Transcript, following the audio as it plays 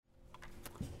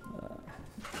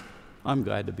I'm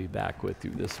glad to be back with you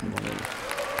this morning.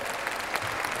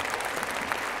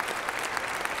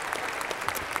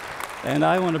 And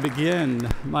I want to begin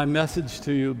my message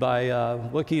to you by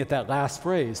looking at that last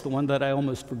phrase, the one that I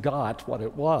almost forgot what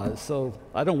it was. So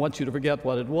I don't want you to forget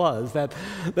what it was,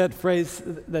 that phrase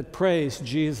that praised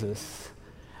Jesus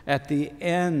at the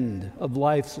end of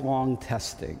life's long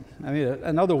testing. I mean,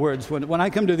 in other words, when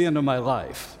I come to the end of my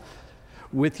life,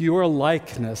 with your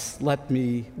likeness, let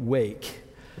me wake.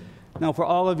 Now, for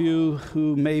all of you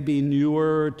who may be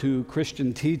newer to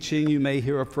Christian teaching, you may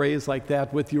hear a phrase like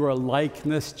that, with your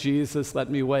likeness, Jesus, let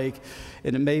me wake.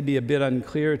 And it may be a bit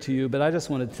unclear to you, but I just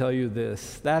want to tell you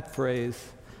this. That phrase,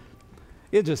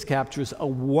 it just captures a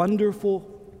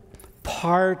wonderful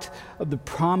part of the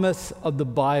promise of the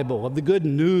Bible, of the good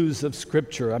news of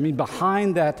Scripture. I mean,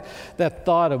 behind that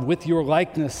thought of with your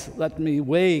likeness, let me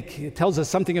wake, it tells us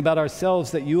something about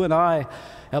ourselves that you and I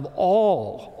have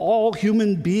all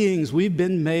human beings, we've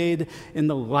been made in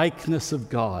the likeness of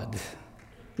God.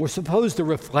 We're supposed to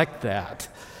reflect that.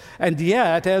 And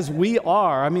yet, as we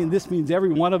are, I mean, this means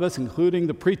every one of us, including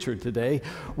the preacher today,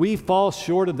 we fall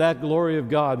short of that glory of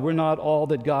God. We're not all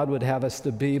that God would have us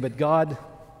to be, but God,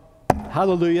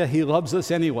 hallelujah, He loves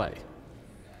us anyway.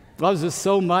 Loves us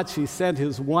so much, He sent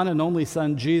His one and only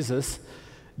Son, Jesus,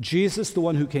 the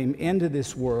one who came into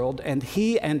this world, and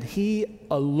He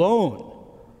alone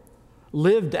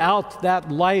lived out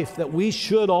that life that we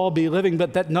should all be living,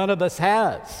 but that none of us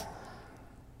has.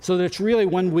 So that's really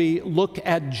when we look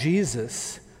at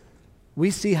Jesus,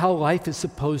 we see how life is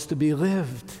supposed to be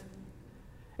lived.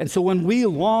 And so when we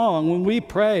long, when we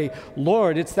pray,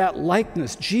 Lord, it's that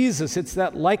likeness, Jesus, it's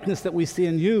that likeness that we see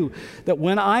in you, that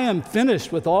when I am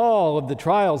finished with all of the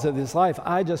trials of this life,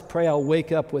 I just pray I'll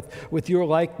wake up with your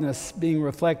likeness being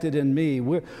reflected in me.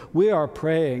 We are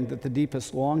praying that the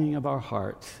deepest longing of our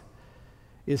heart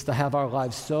is to have our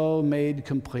lives so made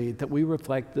complete that we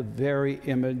reflect the very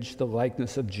image, the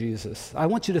likeness of Jesus. I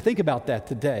want you to think about that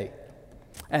today.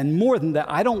 And more than that,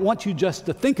 I don't want you just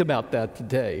to think about that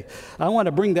today. I want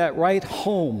to bring that right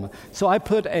home. So I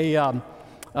put a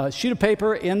sheet of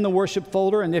paper in the worship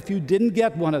folder, and if you didn't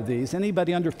get one of these,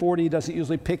 anybody under 40 doesn't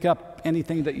usually pick up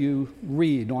anything that you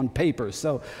read on paper.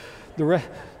 So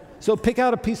pick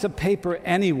out a piece of paper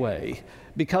anyway,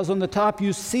 because on the top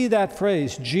you see that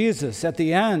phrase, Jesus, at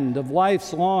the end of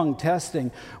life's long testing,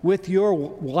 with your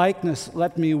likeness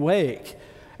let me wake.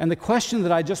 And the question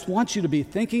that I just want you to be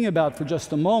thinking about for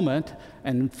just a moment,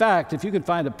 and in fact, if you can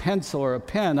find a pencil or a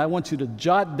pen, I want you to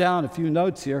jot down a few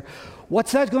notes here.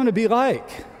 What's that going to be like?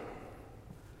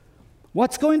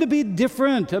 What's going to be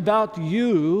different about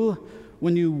you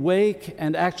when you wake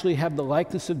and actually have the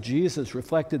likeness of Jesus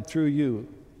reflected through you?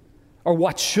 Or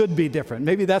what should be different?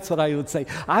 Maybe that's what I would say.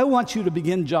 I want you to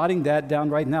begin jotting that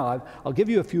down right now. I'll give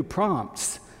you a few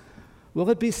prompts. Will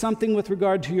it be something with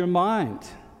regard to your mind?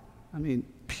 I mean,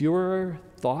 purer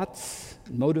thoughts,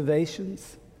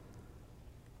 motivations,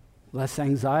 less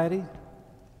anxiety,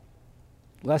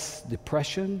 less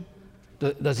depression?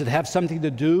 Does it have something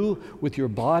to do with your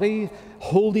body?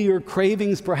 Holier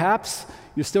cravings, perhaps?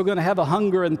 You're still going to have a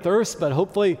hunger and thirst, but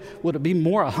hopefully, would it be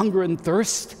more a hunger and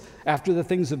thirst after the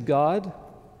things of God?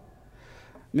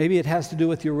 Maybe it has to do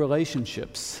with your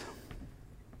relationships,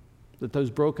 that those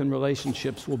broken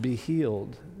relationships will be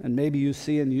healed. And maybe you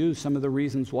see in you some of the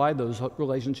reasons why those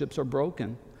relationships are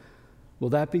broken. Will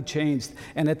that be changed?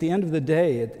 And at the end of the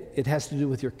day, it has to do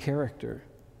with your character.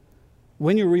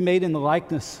 When you're remade in the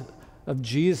likeness of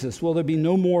Jesus, will there be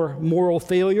no more moral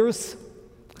failures?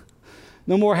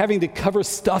 No more having to cover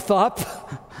stuff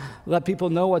up? Let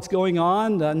people know what's going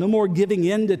on. No more giving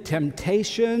in to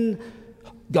temptation,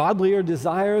 godlier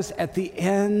desires. At the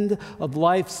end of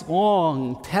life's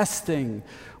long testing,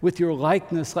 with your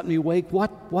likeness, let me wake.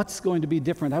 What's going to be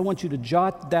different? I want you to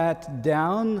jot that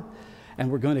down, and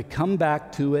we're going to come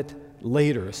back to it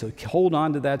later. So hold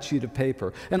on to that sheet of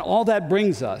paper. And all that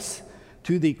brings us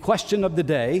to the question of the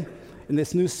day in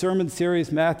this new sermon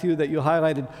series, Matthew, that you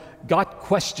highlighted, Got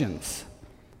Questions.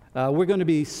 We're going to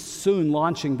be soon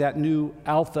launching that new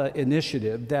Alpha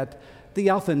Initiative. That the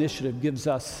Alpha Initiative gives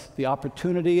us the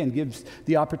opportunity and gives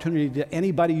the opportunity to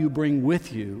anybody you bring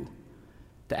with you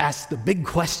to ask the big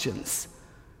questions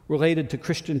related to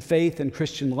Christian faith and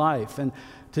Christian life. And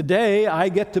today, I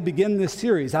get to begin this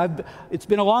series. It's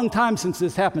been a long time since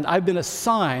this happened. I've been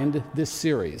assigned this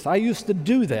series. I used to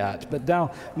do that, but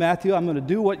now, Matthew, I'm going to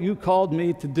do what you called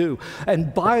me to do.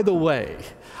 And by the way,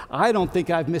 I don't think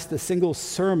I've missed a single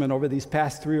sermon over these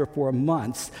past 3 or 4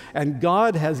 months, and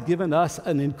God has given us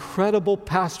an incredible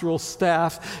pastoral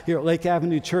staff here at Lake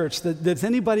Avenue Church. Does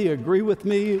anybody agree with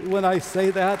me when I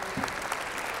say that?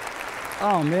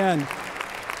 Oh, man.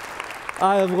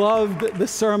 I have loved the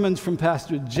sermons from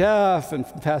Pastor Jeff and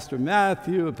from Pastor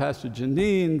Matthew and Pastor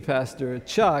Janine, Pastor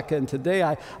Chuck, and today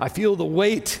I feel the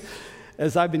weight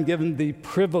as I've been given the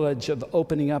privilege of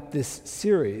opening up this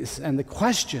series. And the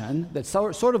question that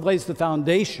sort of lays the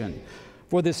foundation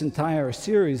for this entire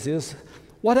series is,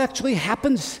 what actually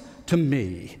happens to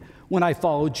me when I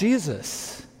follow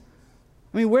Jesus?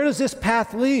 I mean, where does this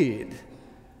path lead?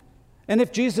 And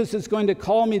if Jesus is going to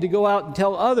call me to go out and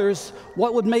tell others,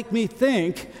 what would make me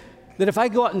think that if I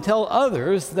go out and tell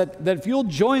others that if you'll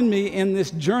join me in this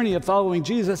journey of following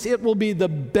Jesus, it will be the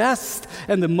best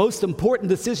and the most important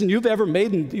decision you've ever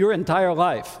made in your entire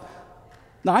life?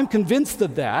 Now, I'm convinced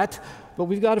of that, but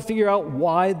we've got to figure out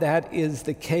why that is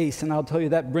the case. And I'll tell you,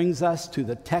 that brings us to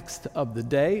the text of the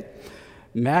day.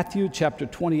 Matthew chapter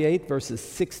 28, verses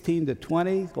 16 to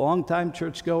 20. Longtime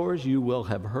churchgoers, you will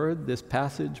have heard this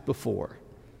passage before.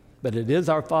 But it is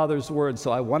our Father's word,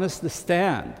 so I want us to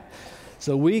stand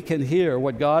so we can hear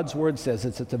what God's word says.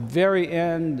 It's at the very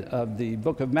end of the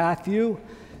book of Matthew,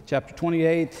 chapter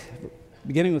 28,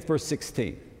 beginning with verse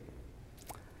 16.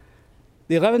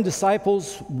 The 11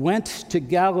 disciples went to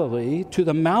Galilee, to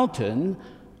the mountain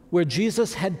where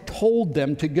Jesus had told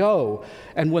them to go.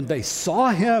 And when they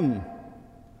saw him,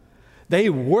 they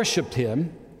worshiped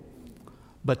him,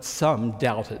 but some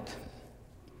doubted.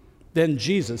 Then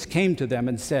Jesus came to them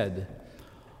and said,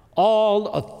 "All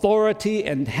authority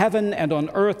in heaven and on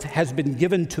earth has been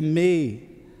given to me.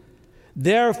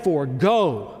 Therefore,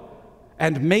 go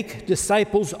and make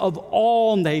disciples of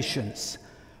all nations,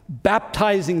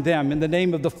 baptizing them in the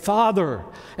name of the Father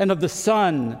and of the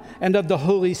Son and of the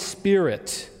Holy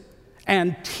Spirit,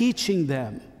 and teaching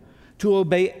them to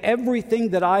obey everything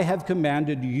that I have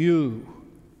commanded you.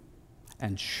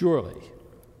 And surely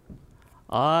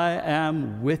I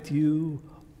am with you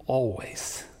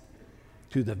always,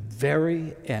 to the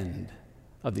very end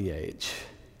of the age."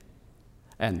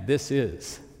 And this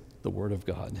is the word of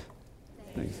God.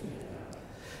 Thanks.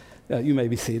 You may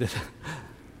be seated.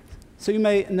 So you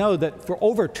may know that for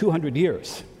over 200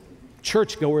 years,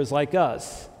 churchgoers like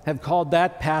us have called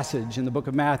that passage in the book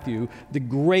of Matthew the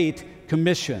Great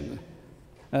Commission.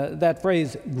 That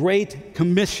phrase, Great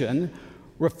Commission,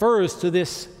 refers to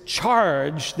this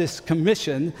charge, this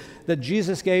commission that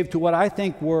Jesus gave to what I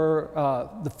think were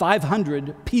the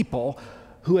 500 people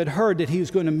who had heard that he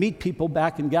was going to meet people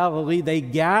back in Galilee. They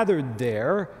gathered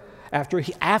there after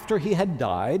he had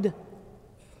died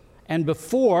and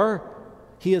before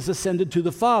he has ascended to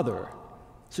the Father.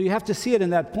 So you have to see it in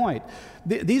that point.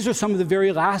 These are some of the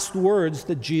very last words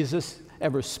that Jesus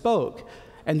ever spoke.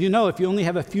 And you know, if you only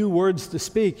have a few words to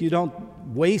speak, you don't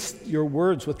waste your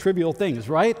words with trivial things,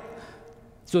 right?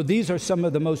 So these are some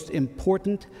of the most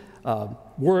important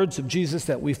words of Jesus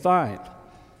that we find.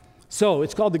 So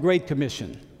it's called the Great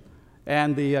Commission.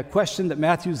 And the question that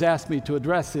Matthew's asked me to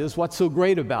address is, what's so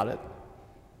great about it?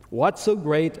 What's so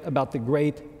great about the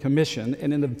Great Commission?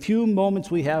 And in the few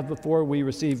moments we have before we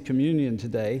receive communion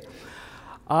today,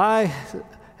 I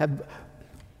have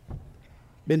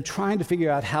been trying to figure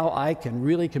out how I can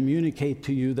really communicate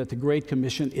to you that the Great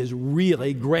Commission is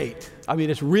really great. I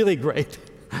mean, it's really great.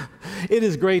 It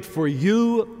is great for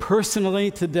you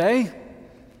personally today,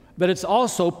 but it's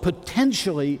also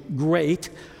potentially great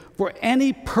for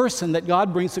any person that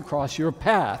God brings across your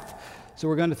path. So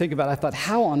we're going to think about, I thought,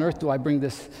 how on earth do I bring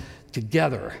this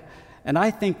together? And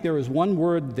I think there is one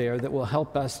word there that will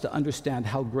help us to understand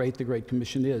how great the Great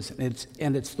Commission is.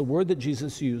 And it's the word that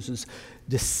Jesus uses,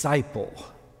 disciple.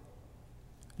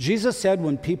 Jesus said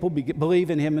when people believe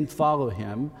in him and follow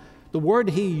him, the word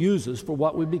he uses for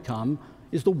what we become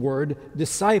is the word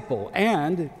disciple.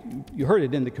 And you heard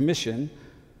it in the commission,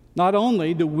 not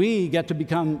only do we get to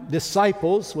become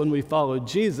disciples when we follow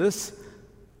Jesus,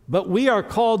 but we are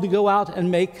called to go out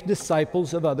and make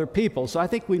disciples of other people. So I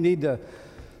think we need to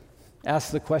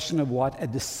ask the question of what a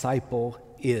disciple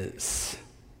is.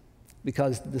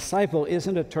 Because disciple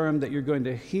isn't a term that you're going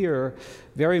to hear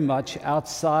very much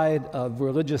outside of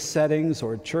religious settings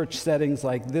or church settings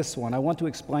like this one. I want to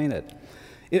explain it.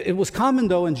 It was common,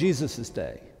 though, in Jesus'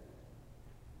 day.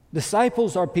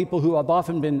 Disciples are people who have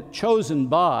often been chosen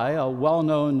by a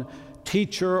well-known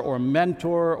teacher or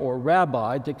mentor or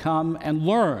rabbi to come and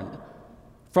learn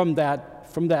from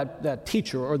that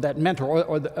teacher or that mentor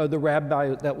or the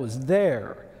rabbi that was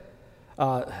there.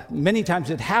 Many times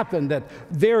it happened that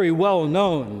very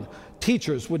well-known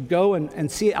teachers would go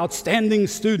and see outstanding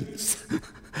students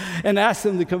and ask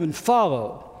them to come and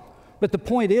follow. But the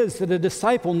point is that a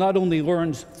disciple not only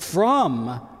learns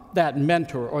from that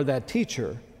mentor or that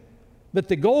teacher, but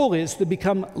the goal is to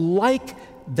become like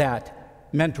that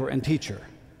mentor and teacher.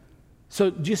 So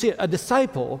do you see, a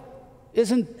disciple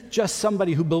isn't just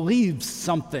somebody who believes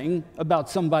something about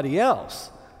somebody else.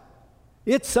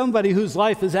 It's somebody whose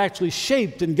life is actually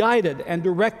shaped and guided and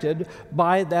directed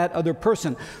by that other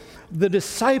person. The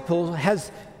disciple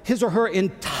has his or her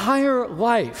entire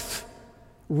life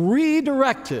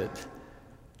redirected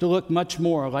to look much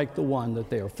more like the one that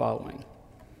they are following.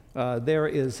 There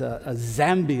is a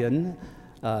Zambian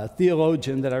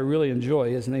theologian that I really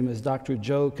enjoy. His name is Dr.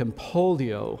 Joe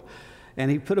Campolio,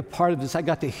 and he put a part of this. I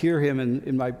got to hear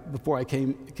him before I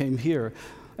came here,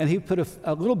 and he put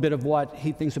a little bit of what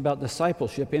he thinks about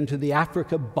discipleship into the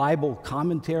Africa Bible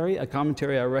Commentary, a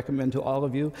commentary I recommend to all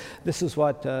of you. This is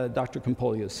what Dr.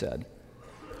 Campolio said.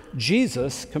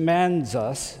 Jesus commands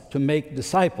us to make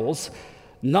disciples,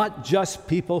 not just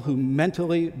people who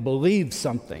mentally believe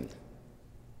something.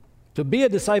 To be a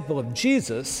disciple of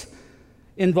Jesus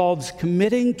involves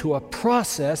committing to a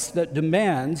process that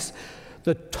demands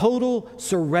the total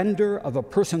surrender of a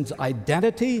person's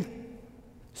identity,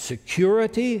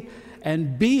 security,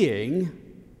 and being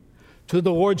to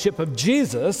the lordship of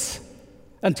Jesus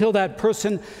until that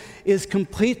person is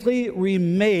completely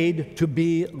remade to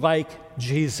be like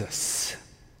Jesus.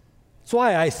 That's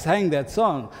why I sang that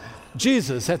song,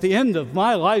 Jesus, at the end of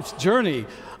my life's journey,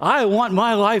 I want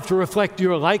my life to reflect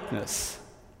your likeness.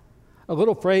 A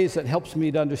little phrase that helps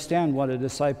me to understand what a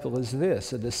disciple is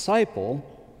this. A disciple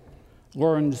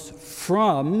learns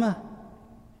from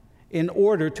in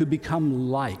order to become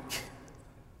like.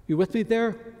 You with me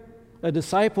there? A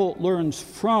disciple learns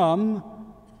from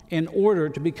in order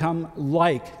to become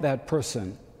like that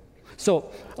person.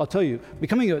 So I'll tell you,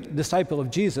 becoming a disciple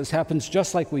of Jesus happens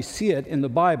just like we see it in the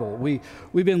Bible.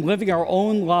 We've been living our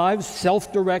own lives,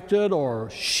 self-directed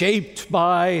or shaped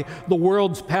by the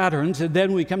world's patterns, and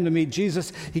then we come to meet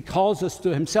Jesus. He calls us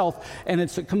to himself, and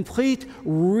it's a complete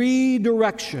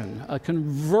redirection, a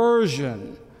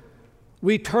conversion.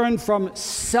 We turn from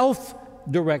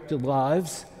self-directed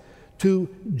lives to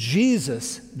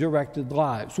Jesus-directed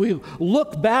lives. We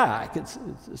look back, it's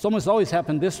almost always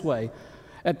happened this way,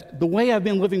 at the way I've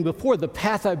been living before, the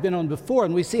path I've been on before,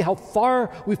 and we see how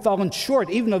far we've fallen short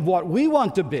even of what we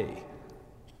want to be,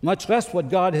 much less what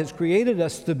God has created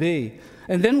us to be.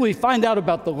 And then we find out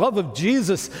about the love of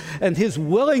Jesus and his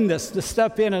willingness to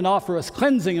step in and offer us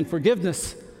cleansing and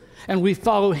forgiveness. And we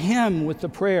follow him with the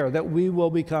prayer that we will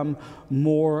become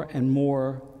more and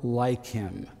more like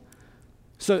him.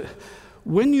 So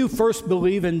when you first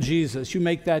believe in Jesus, you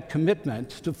make that commitment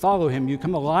to follow him. You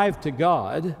come alive to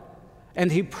God. And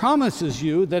he promises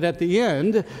you that at the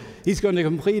end, he's going to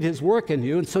complete his work in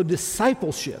you. And so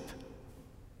discipleship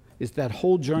is that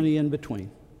whole journey in between.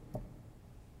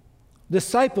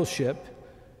 Discipleship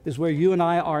is where you and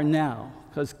I are now.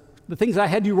 Because the things I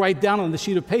had you write down on the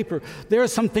sheet of paper, there are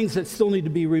some things that still need to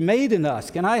be remade in us.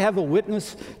 Can I have a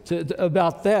witness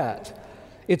about that?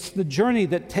 It's the journey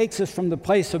that takes us from the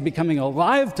place of becoming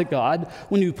alive to God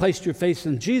when you placed your faith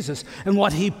in Jesus and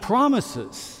what he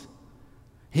promises.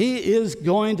 He is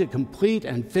going to complete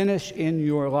and finish in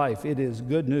your life. It is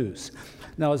good news.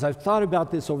 Now, as I've thought about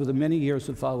this over the many years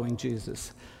of following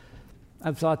Jesus,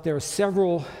 I've thought there are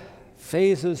several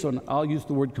phases, or I'll use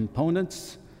the word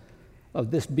components, of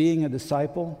this being a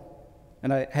disciple.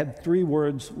 And I had 3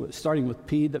 words starting with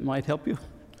P that might help you.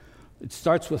 It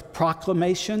starts with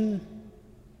proclamation.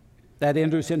 That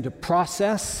enters into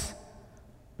process,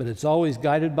 but it's always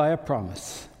guided by a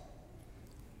promise.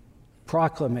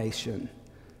 Proclamation.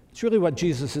 It's really what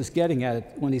Jesus is getting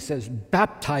at when he says,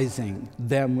 baptizing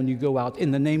them when you go out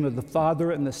in the name of the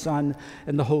Father and the Son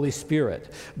and the Holy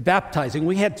Spirit. Baptizing.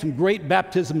 We had some great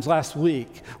baptisms last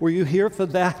week. Were you here for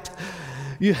that?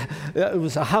 It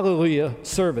was a hallelujah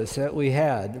service that we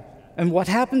had. And what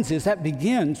happens is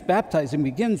baptizing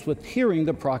begins with hearing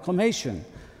the proclamation.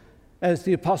 As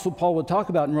the Apostle Paul would talk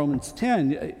about in Romans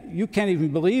 10, you can't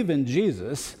even believe in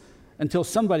Jesus until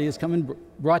somebody has come and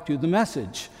brought you the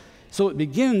message. So it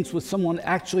begins with someone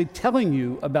actually telling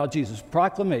you about Jesus'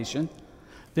 proclamation,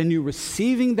 then you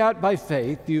receiving that by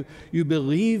faith, you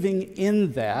believing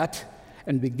in that,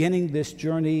 and beginning this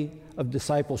journey of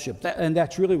discipleship. And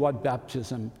that's really what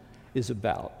baptism is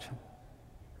about.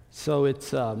 So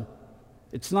it's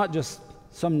not just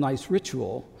some nice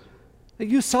ritual.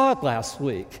 You saw it last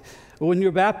week. When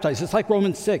you're baptized, it's like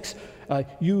Romans 6.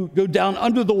 You go down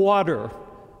under the water,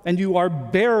 and you are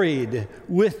buried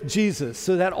with Jesus.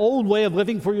 So that old way of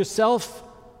living for yourself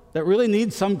that really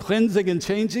needs some cleansing and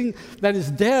changing, that is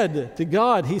dead to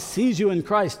God. He sees you in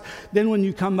Christ. Then when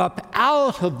you come up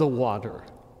out of the water,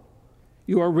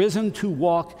 you are risen to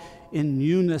walk in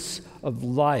newness of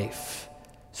life.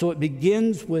 So it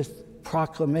begins with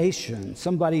proclamation,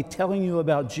 somebody telling you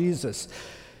about Jesus,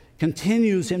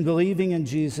 continues in believing in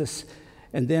Jesus,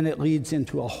 and then it leads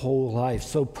into a whole life.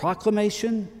 So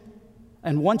proclamation,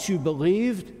 and once you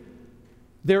believed,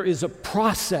 there is a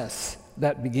process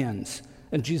that begins.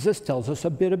 And Jesus tells us a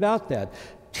bit about that.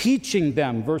 Teaching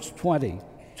them, verse 20,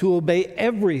 to obey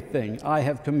everything I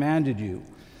have commanded you.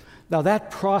 Now that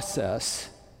process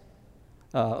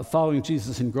of following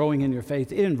Jesus and growing in your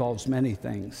faith, it involves many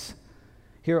things.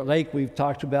 Here at Lake, we've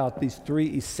talked about these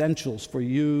 3 essentials for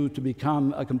you to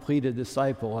become a completed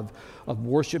disciple of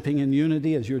worshiping in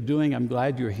unity as you're doing. I'm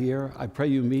glad you're here. I pray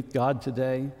you meet God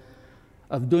today.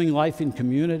 Of doing life in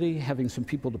community, having some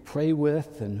people to pray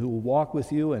with and who will walk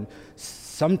with you and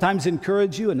sometimes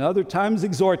encourage you and other times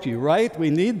exhort you, right? We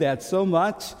need that so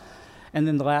much. And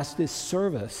then the last is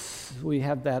service. We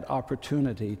have that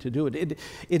opportunity to do it.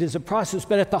 It is a process,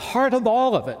 but at the heart of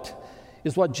all of it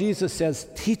is what Jesus says,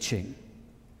 teaching.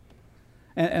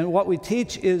 And what we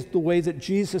teach is the way that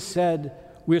Jesus said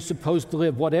we're supposed to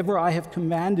live. Whatever I have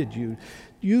commanded you,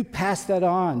 you pass that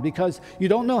on because you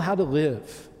don't know how to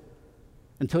live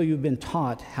until you've been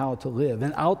taught how to live.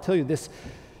 And I'll tell you,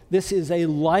 this is a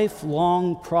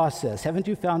lifelong process. Haven't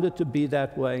you found it to be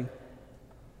that way?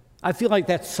 I feel like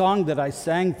that song that I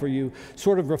sang for you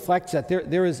sort of reflects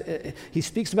that. He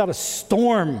speaks about a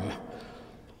storm.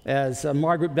 As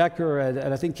Margaret Becker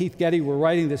and I think Keith Getty were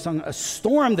writing this song, a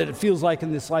storm that it feels like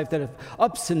in this life, that have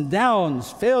ups and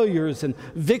downs, failures and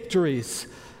victories.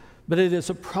 But it is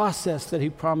a process that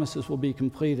he promises will be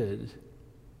completed.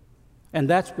 And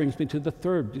that brings me to the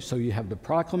third. So you have the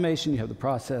proclamation, you have the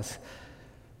process,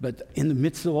 but in the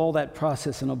midst of all that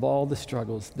process and of all the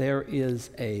struggles, there is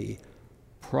a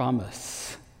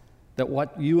promise that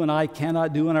what you and I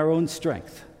cannot do in our own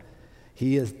strength,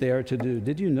 he is there to do.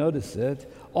 Did you notice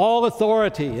it? All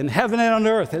authority in heaven and on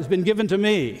earth has been given to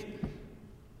me,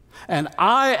 and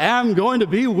I am going to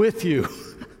be with you.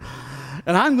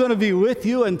 And I'm going to be with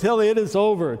you until it is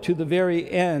over, to the very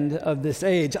end of this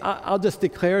age. I'll just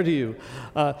declare to you,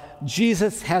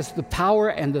 Jesus has the power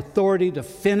and authority to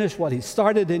finish what he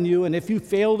started in you. And if you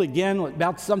failed again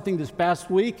about something this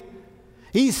past week,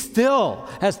 he still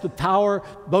has the power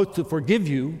both to forgive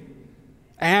you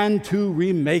and to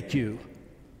remake you.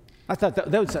 I thought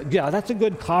that's a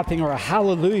good clapping, or a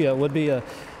hallelujah would be a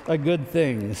good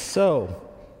thing. So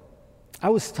I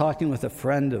was talking with a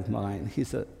friend of mine.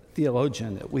 He's a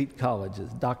theologian at Wheat College,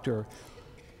 is Dr.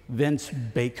 Vince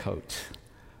Baycoat,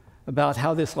 about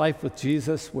how this life with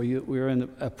Jesus, we're in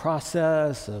a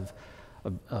process of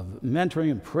mentoring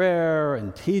and prayer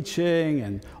and teaching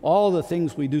and all the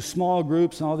things we do, small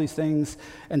groups and all these things,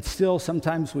 and still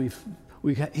sometimes we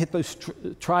hit those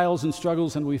trials and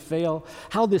struggles and we fail.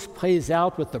 How this plays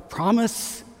out with the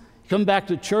promise. Come back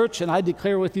to church, and I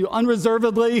declare with you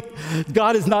unreservedly,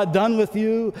 God is not done with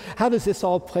you. How does this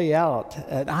all play out?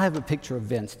 And I have a picture of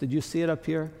Vince. Did you see it up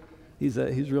here? He's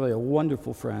really a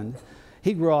wonderful friend.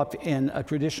 He grew up in a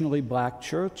traditionally black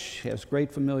church. He has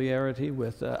great familiarity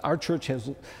with our church.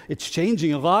 It's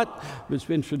changing a lot, but it's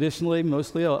been traditionally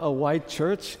mostly a white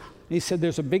church. He said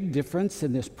there's a big difference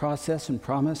in this process and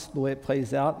promise, the way it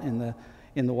plays out in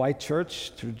the white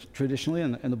church, traditionally,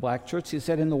 and the black church. He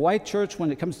said in the white church,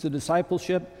 when it comes to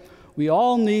discipleship, we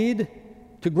all need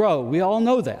to grow. We all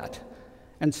know that.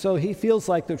 And so he feels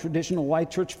like the traditional white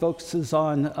church focuses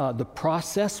on the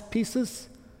process pieces.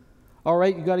 All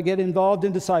right, you've got to get involved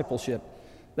in discipleship.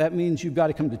 That means you've got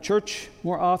to come to church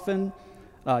more often.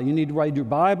 You need to read your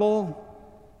Bible.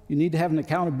 You need to have an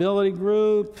accountability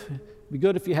group. It'd be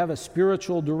good if you have a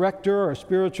spiritual director or a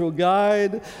spiritual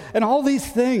guide. And all these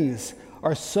things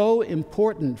are so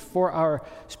important for our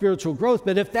spiritual growth.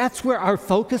 But if that's where our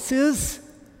focus is,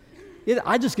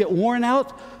 I just get worn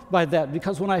out by that,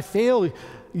 because when I fail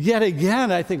yet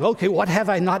again, I think, okay, what have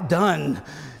I not done?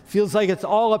 Feels like it's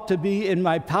all up to be in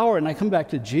my power. And I come back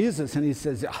to Jesus and he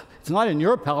says, it's not in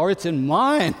your power, it's in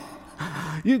mine.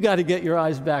 You've got to get your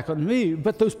eyes back on me.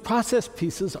 But those process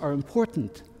pieces are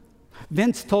important.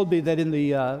 Vince told me that in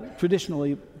the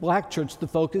traditionally black church, the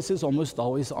focus is almost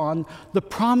always on the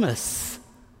promise.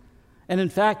 And in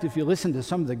fact, if you listen to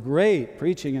some of the great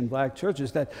preaching in black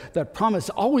churches, that promise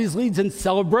always leads in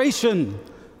celebration.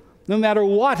 No matter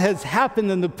what has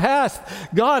happened in the past,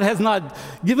 God has not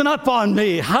given up on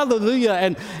me.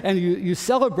 Hallelujah. And you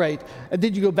celebrate. And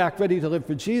then you go back ready to live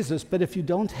for Jesus. But if you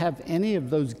don't have any of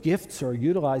those gifts or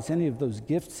utilize any of those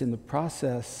gifts in the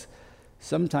process,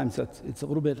 sometimes it's a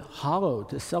little bit hollow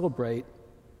to celebrate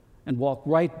and walk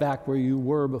right back where you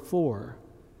were before.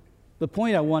 The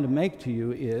point I want to make to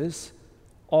you is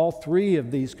all three of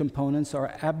these components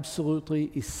are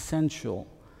absolutely essential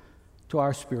to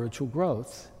our spiritual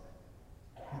growth.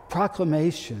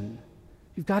 Proclamation.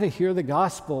 You've got to hear the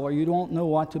gospel or you don't know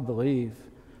what to believe.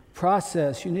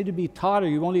 process. You need to be taught, or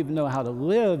you won't even know how to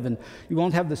live, and you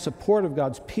won't have the support of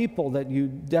God's people that you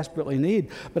desperately need.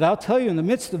 But I'll tell you, in the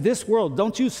midst of this world,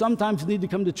 don't you sometimes need to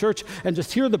come to church and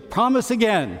just hear the promise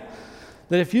again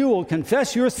that if you will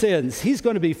confess your sins, He's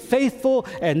going to be faithful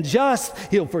and just.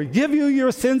 He'll forgive you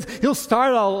your sins. He'll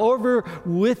start all over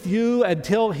with you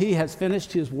until He has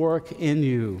finished His work in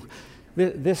you.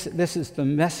 This is the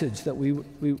message that we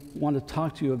want to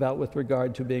talk to you about with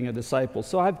regard to being a disciple.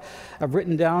 So I've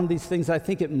written down these things. I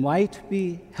think it might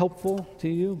be helpful to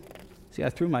you. See, I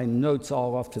threw my notes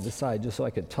all off to the side just so I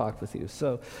could talk with you.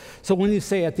 So when you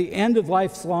say, at the end of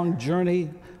life's long journey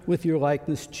with your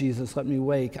likeness, Jesus, let me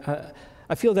wake,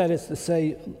 I feel that it's to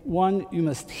say, one, you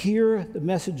must hear the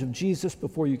message of Jesus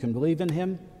before you can believe in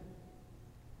Him.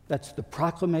 That's the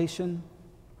proclamation.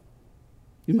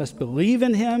 You must believe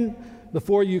in Him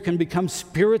before you can become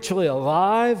spiritually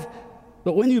alive.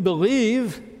 But when you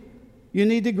believe, you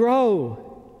need to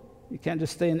grow. You can't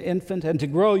just stay an infant. And to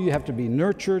grow, you have to be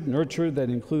nurtured. Nurtured, that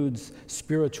includes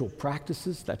spiritual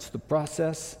practices. That's the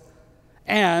process.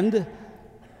 And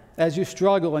as you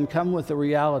struggle and come with the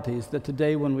realities that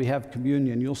today when we have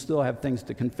communion, you'll still have things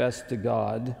to confess to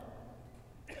God,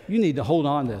 you need to hold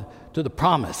on to the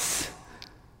promise,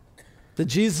 to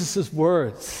Jesus'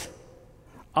 words.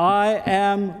 I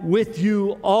am with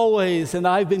you always, and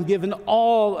I've been given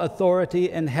all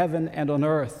authority in heaven and on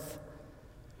earth.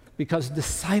 Because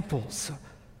disciples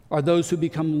are those who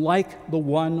become like the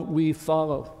one we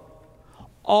follow.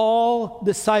 All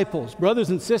disciples,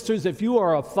 brothers and sisters, if you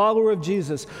are a follower of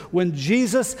Jesus, when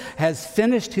Jesus has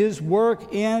finished His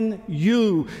work in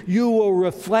you, you will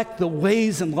reflect the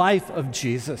ways and life of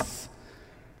Jesus.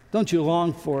 Don't you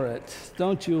long for it?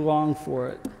 Don't you long for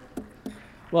it?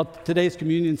 Well, today's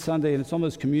Communion Sunday, and it's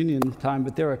almost communion time,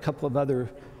 but there are a couple of other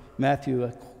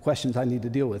Matthew questions I need to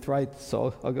deal with, right?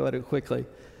 So I'll go at it quickly.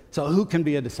 So who can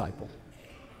be a disciple?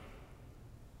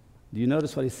 Do you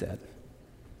notice what he said?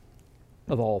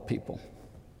 Of all people.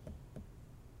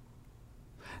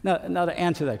 Now to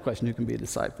answer that question, who can be a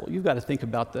disciple, you've got to think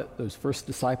about those first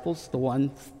disciples, the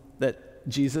ones that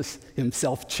Jesus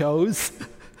Himself chose.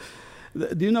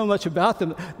 Do you know much about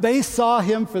them? They saw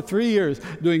Him for 3 years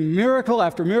doing miracle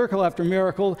after miracle after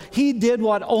miracle. He did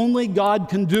what only God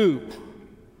can do.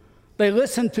 They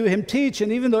listened to Him teach,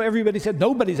 and even though everybody said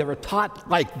nobody's ever taught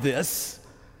like this,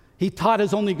 He taught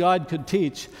as only God could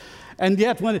teach. And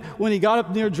yet when He got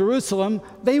up near Jerusalem,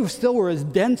 they still were as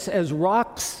dense as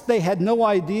rocks. They had no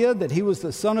idea that He was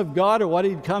the Son of God or what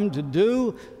He'd come to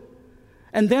do.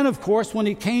 And then, of course, when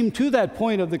He came to that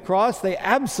point of the cross, they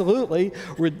absolutely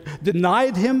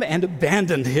denied Him and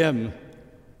abandoned Him.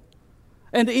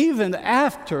 And even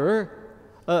after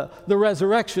the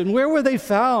resurrection, where were they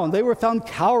found? They were found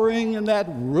cowering in that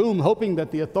room, hoping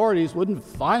that the authorities wouldn't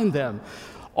find them.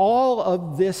 All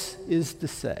of this is to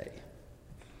say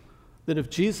that if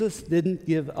Jesus didn't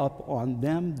give up on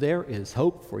them, there is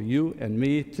hope for you and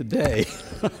me today.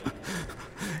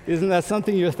 Isn't that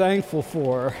something you're thankful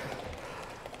for?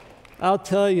 I'll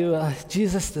tell you,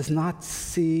 Jesus does not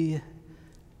see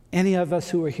any of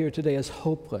us who are here today as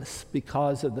hopeless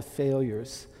because of the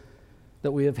failures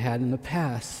that we have had in the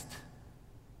past.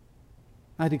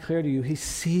 I declare to you, He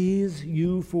sees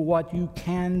you for what you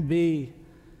can be.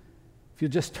 If you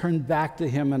just turn back to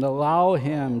Him and allow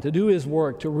Him to do His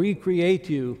work, to recreate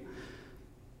you.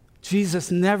 Jesus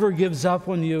never gives up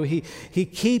on you. He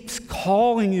keeps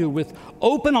calling you with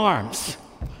open arms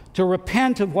to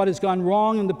repent of what has gone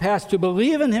wrong in the past, to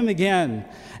believe in Him again,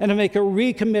 and to make a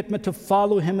recommitment to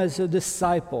follow Him as a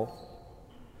disciple.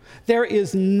 There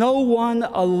is no one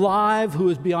alive who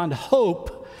is beyond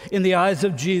hope in the eyes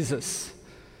of Jesus.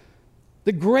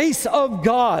 The grace of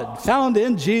God found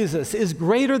in Jesus is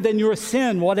greater than your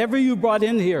sin, whatever you brought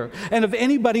in here, and of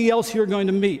anybody else you're going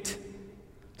to meet.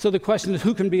 So the question is,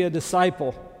 who can be a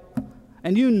disciple?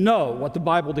 And you know what the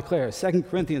Bible declares, 2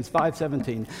 Corinthians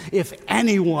 5:17. If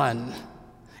anyone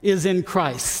is in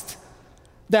Christ,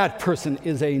 that person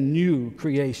is a new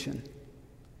creation.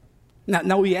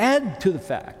 Now we add to the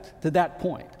fact, to that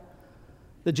point,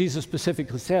 that Jesus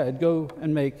specifically said, go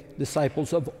and make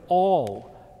disciples of all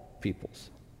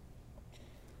peoples.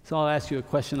 So I'll ask you a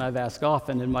question I've asked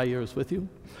often in my years with you.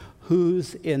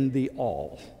 Who's in the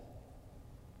all?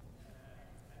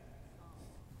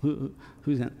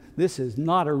 Who's in? This is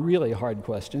not a really hard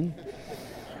question.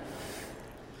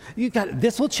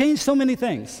 This will change so many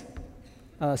things.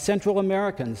 Central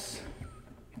Americans,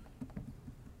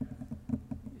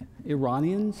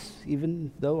 Iranians,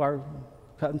 even though our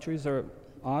countries are at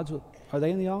odds with, are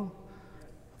they in the all?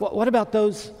 What about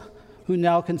those who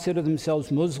now consider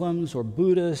themselves Muslims or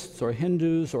Buddhists or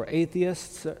Hindus or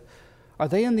atheists? Are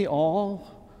they in the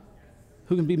all?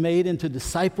 who can be made into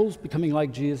disciples, becoming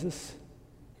like Jesus?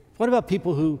 What about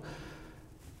people who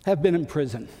have been in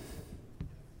prison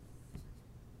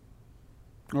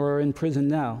or are in prison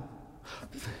now?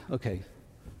 Okay.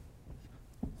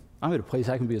 I'm at a place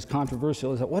I can be as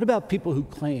controversial as that. What about people who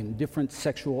claim different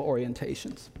sexual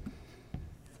orientations?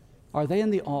 Are they in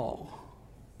the all?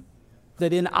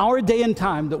 That in our day and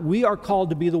time that we are called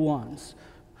to be the ones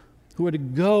who are to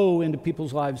go into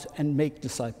people's lives and make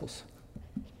disciples?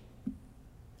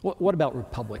 What about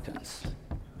Republicans?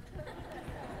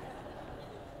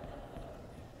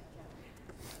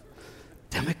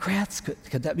 Democrats?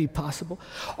 Could that be possible?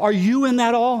 Are you in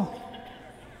that all?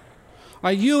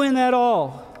 Are you in that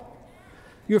all?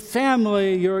 Your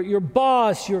family, your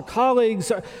boss, your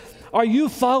colleagues, are you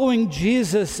following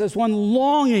Jesus as one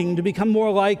longing to become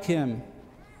more like him?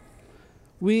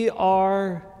 We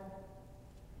are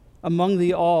among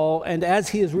the all, and as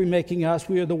he is remaking us,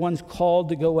 we are the ones called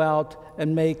to go out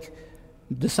and make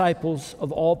disciples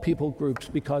of all people groups,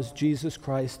 because Jesus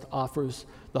Christ offers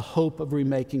the hope of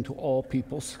remaking to all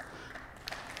peoples.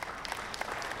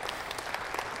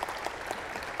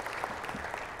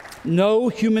 No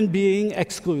human being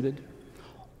excluded.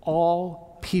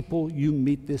 All people you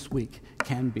meet this week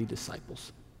can be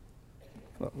disciples.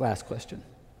 Well, last question.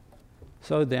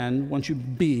 So then, once you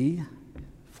be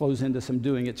flows into some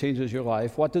doing, it changes your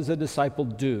life. What does a disciple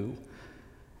do?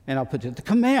 And I'll put it, the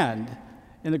command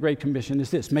in the Great Commission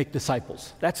is this: make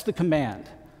disciples. That's the command.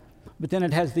 But then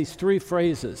it has these three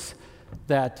phrases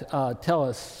that tell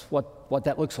us what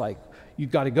that looks like.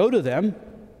 You've got to go to them.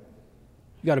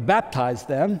 You've got to baptize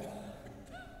them.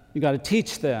 You've got to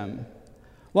teach them.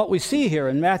 What we see here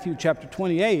in Matthew chapter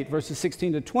 28, verses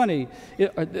 16 to 20,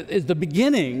 is the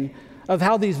beginning of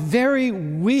how these very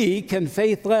weak and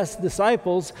faithless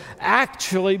disciples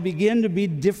actually begin to be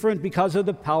different because of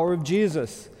the power of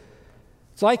Jesus.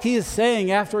 It's like he is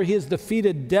saying, after he has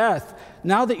defeated death,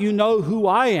 now that you know who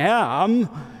I am,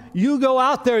 you go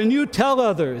out there and you tell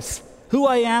others who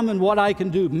I am and what I can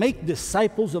do. Make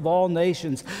disciples of all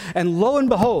nations. And lo and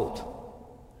behold,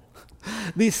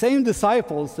 these same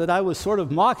disciples that I was sort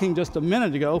of mocking just a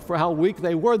minute ago for how weak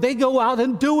they were, they go out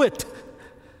and do it.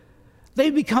 They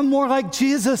become more like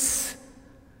Jesus.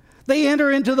 They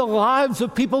enter into the lives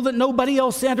of people that nobody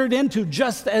else entered into,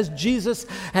 just as Jesus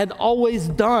had always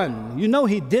done. You know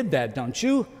he did that, don't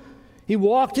you? He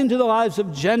walked into the lives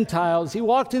of Gentiles. He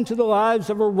walked into the lives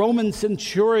of a Roman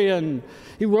centurion.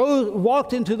 He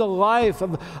walked into the life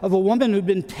of a woman who'd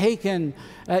been taken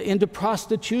into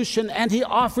prostitution, and he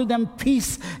offered them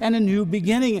peace and a new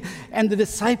beginning. And the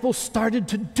disciples started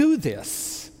to do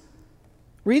this.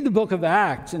 Read the book of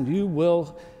Acts, and you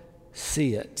will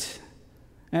see it.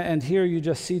 And here you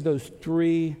just see those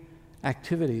three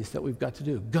activities that we've got to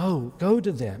do. Go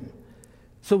to them.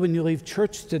 So when you leave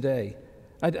church today,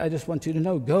 I just want you to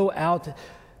know, go out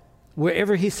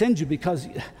wherever he sends you, because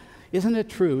isn't it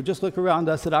true? Just look around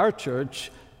us at our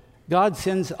church. God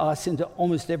sends us into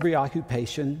almost every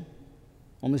occupation,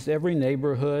 almost every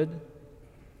neighborhood,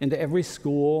 into every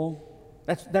school.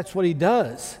 That's what he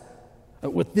does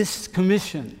with this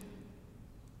commission.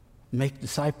 Make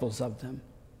disciples of them.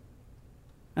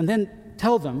 And then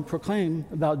tell them, proclaim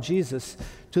about Jesus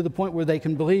to the point where they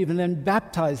can believe, and then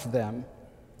baptize them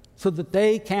so that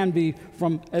they can be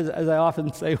from, as I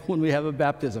often say when we have a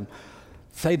baptism,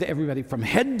 say to everybody from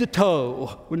head to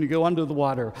toe when you go under the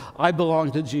water, I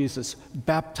belong to Jesus.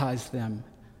 Baptize them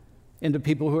into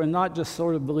people who are not just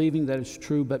sort of believing that it's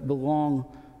true, but belong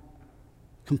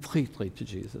completely to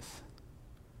Jesus.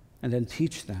 And then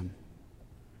teach them.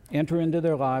 Enter into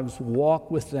their lives,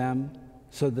 walk with them,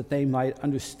 so that they might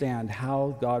understand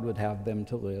how God would have them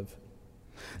to live.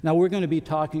 Now, we're going to be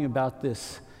talking about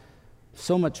this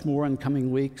so much more in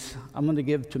coming weeks. I'm going to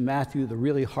give to Matthew the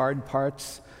really hard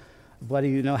parts. But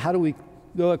how do we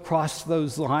go across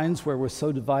those lines where we're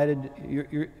so divided?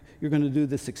 You're going to do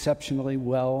this exceptionally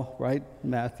well, right,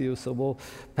 Matthew? So we'll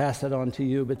pass that on to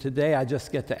you. But today I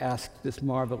just get to ask this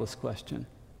marvelous question.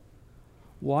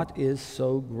 What is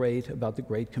so great about the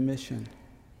Great Commission?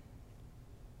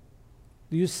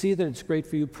 Do you see that it's great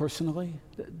for you personally?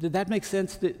 Did that make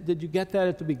sense? Did you get that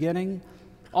at the beginning?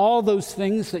 All those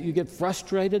things that you get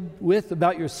frustrated with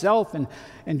about yourself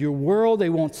and your world, they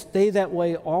won't stay that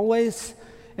way always.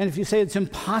 And if you say it's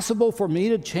impossible for me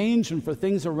to change and for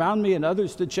things around me and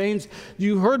others to change,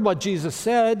 you heard what Jesus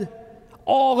said.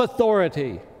 All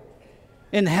authority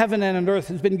in heaven and on earth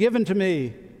has been given to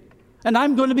me. And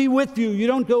I'm going to be with you. You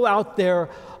don't go out there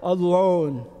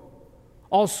alone.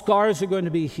 All scars are going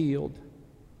to be healed.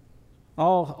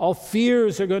 All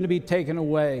fears are going to be taken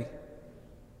away.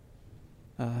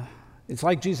 It's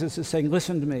like Jesus is saying,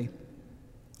 listen to me.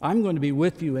 I'm going to be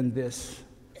with you in this.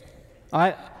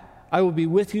 I will be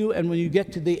with you, and when you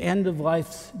get to the end of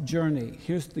life's journey,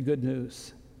 here's the good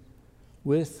news.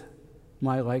 With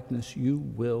my likeness, you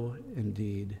will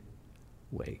indeed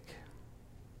wake.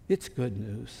 It's good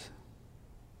news.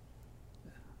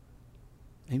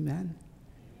 Amen.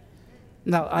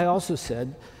 Now, I also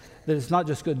said that it's not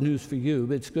just good news for you,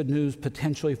 but it's good news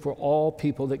potentially for all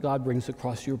people that God brings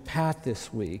across your path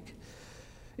this week.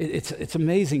 It's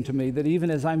amazing to me that even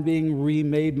as I'm being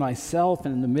remade myself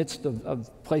and in the midst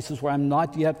of places where I'm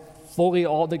not yet fully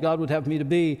all that God would have me to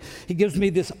be, He gives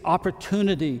me this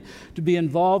opportunity to be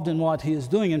involved in what He is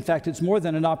doing. In fact, it's more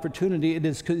than an opportunity. It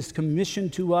is His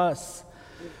commission to us.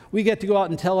 We get to go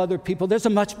out and tell other people there's a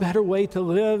much better way to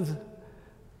live.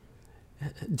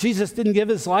 Jesus didn't give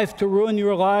His life to ruin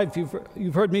your life.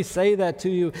 You've heard me say that to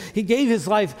you. He gave His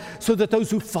life so that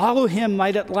those who follow Him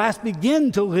might at last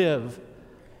begin to live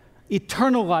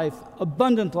eternal life,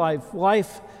 abundant life,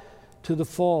 life to the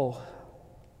full.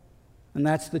 And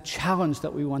that's the challenge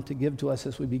that we want to give to us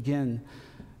as we begin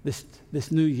this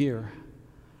new year.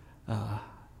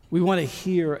 We want to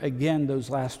hear again those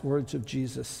last words of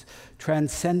Jesus,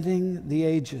 transcending the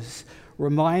ages,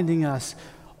 reminding us,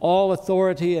 all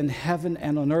authority in heaven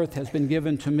and on earth has been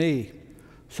given to me.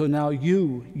 So now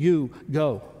you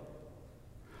go.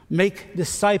 Make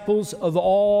disciples of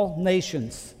all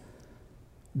nations.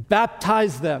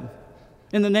 Baptize them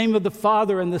in the name of the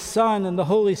Father and the Son and the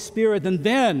Holy Spirit, and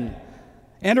then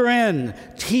enter in.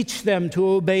 Teach them to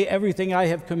obey everything I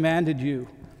have commanded you.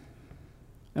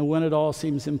 And when it all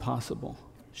seems impossible,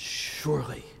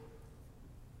 surely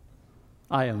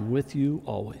I am with you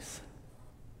always,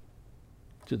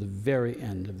 to the very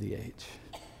end of the age.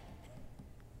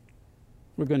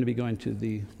 We're going to be going to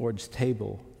the Lord's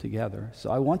table together. So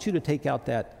I want you to take out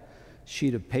that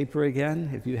sheet of paper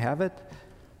again, if you have it.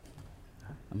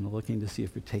 I'm looking to see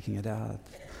if you're taking it out.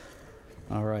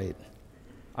 All right.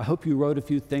 I hope you wrote a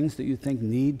few things that you think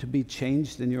need to be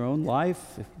changed in your own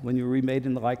life. When you're remade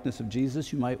in the likeness of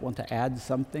Jesus, you might want to add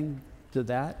something to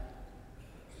that.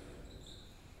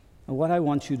 And what I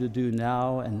want you to do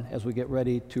now, and as we get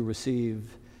ready to receive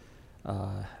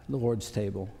the Lord's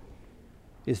table,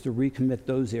 is to recommit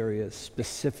those areas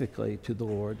specifically to the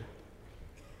Lord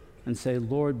and say,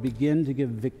 Lord, begin to give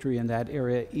victory in that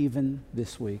area even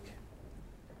this week.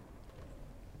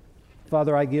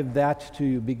 Father, I give that to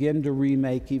you. Begin to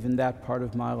remake even that part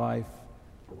of my life,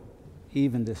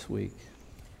 even this week.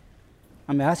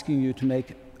 I'm asking you to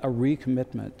make a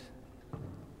recommitment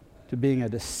to being a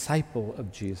disciple of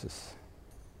Jesus,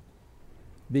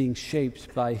 being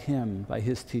shaped by Him, by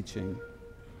His teaching,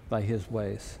 by His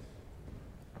ways.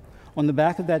 On the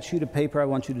back of that sheet of paper, I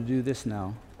want you to do this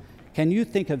now. Can you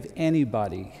think of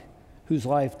anybody whose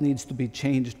life needs to be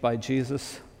changed by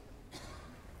Jesus?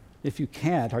 If you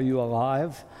can't, are you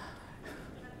alive?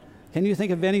 Can you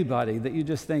think of anybody that you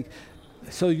just think,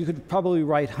 so you could probably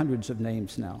write hundreds of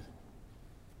names now.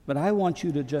 But I want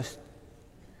you to just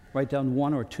write down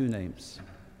one or two names.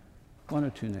 One or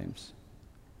two names.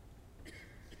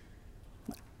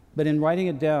 But in writing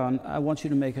it down, I want you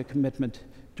to make a commitment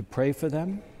to pray for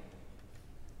them,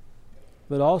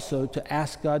 but also to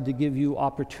ask God to give you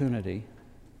opportunity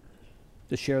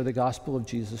to share the gospel of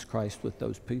Jesus Christ with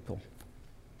those people.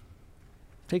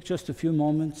 Take just a few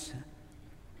moments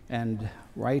and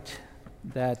write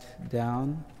that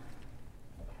down.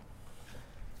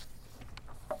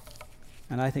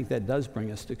 And I think that does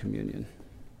bring us to communion.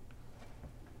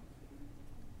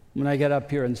 When I get up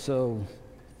here and so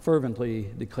fervently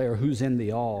declare who's in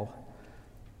the all,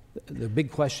 the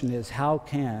big question is, how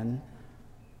can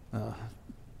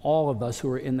all of us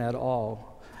who are in that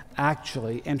all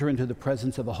actually enter into the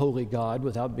presence of a holy God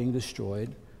without being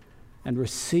destroyed and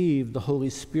receive the Holy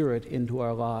Spirit into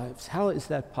our lives? How is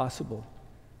that possible?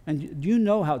 And do you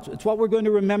know how? It's what we're going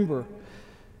to remember.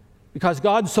 Because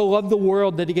God so loved the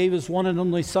world that He gave His one and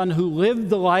only Son, who lived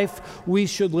the life we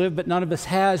should live, but none of us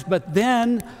has, but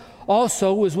then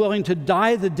also was willing to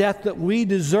die the death that we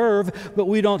deserve, but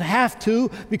we don't have to,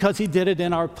 because He did it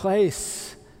in our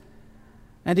place.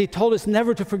 And He told us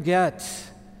never to forget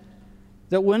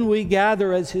that when we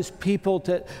gather as His people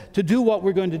to do what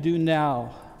we're going to do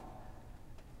now,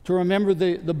 to remember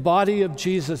the body of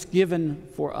Jesus given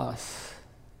for us,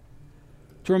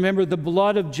 to remember the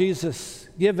blood of Jesus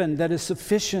given that is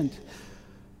sufficient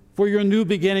for your new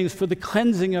beginnings, for the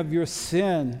cleansing of your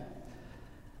sin.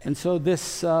 And so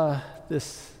this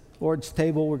Lord's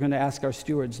table, we're going to ask our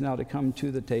stewards now to come to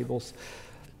the tables,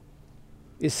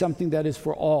 is something that is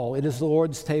for all. It is the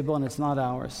Lord's table and it's not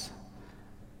ours.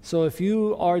 So if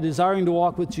you are desiring to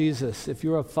walk with Jesus, if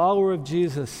you're a follower of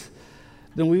Jesus,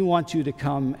 then we want you to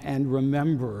come and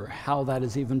remember how that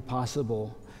is even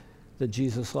possible, that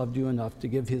Jesus loved you enough to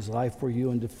give his life for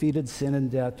you and defeated sin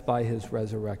and death by his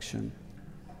resurrection.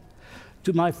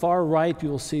 To my far right,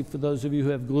 you'll see, for those of you who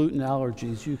have gluten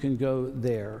allergies, you can go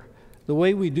there. The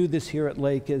way we do this here at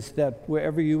Lake is that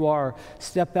wherever you are,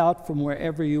 step out from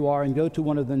wherever you are and go to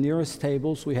one of the nearest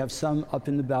tables. We have some up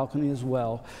in the balcony as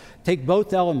well. Take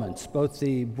both elements, both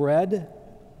the bread,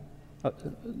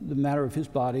 the matter of his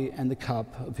body, and the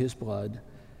cup of his blood,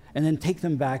 and then take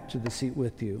them back to the seat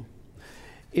with you.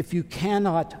 If you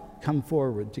cannot come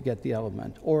forward to get the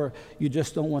element, or you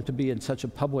just don't want to be in such a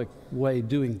public way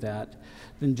doing that,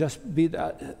 then just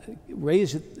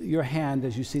raise your hand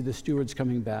as you see the stewards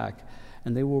coming back,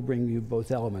 and they will bring you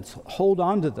both elements. Hold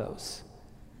on to those,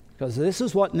 because this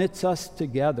is what knits us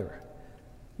together.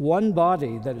 One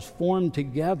body that is formed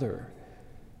together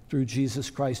through Jesus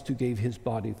Christ, who gave his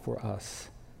body for us.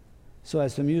 So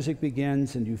as the music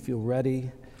begins and you feel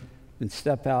ready, then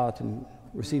step out and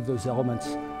receive those elements.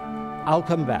 I'll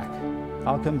come back,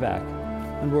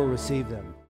 and we'll receive them.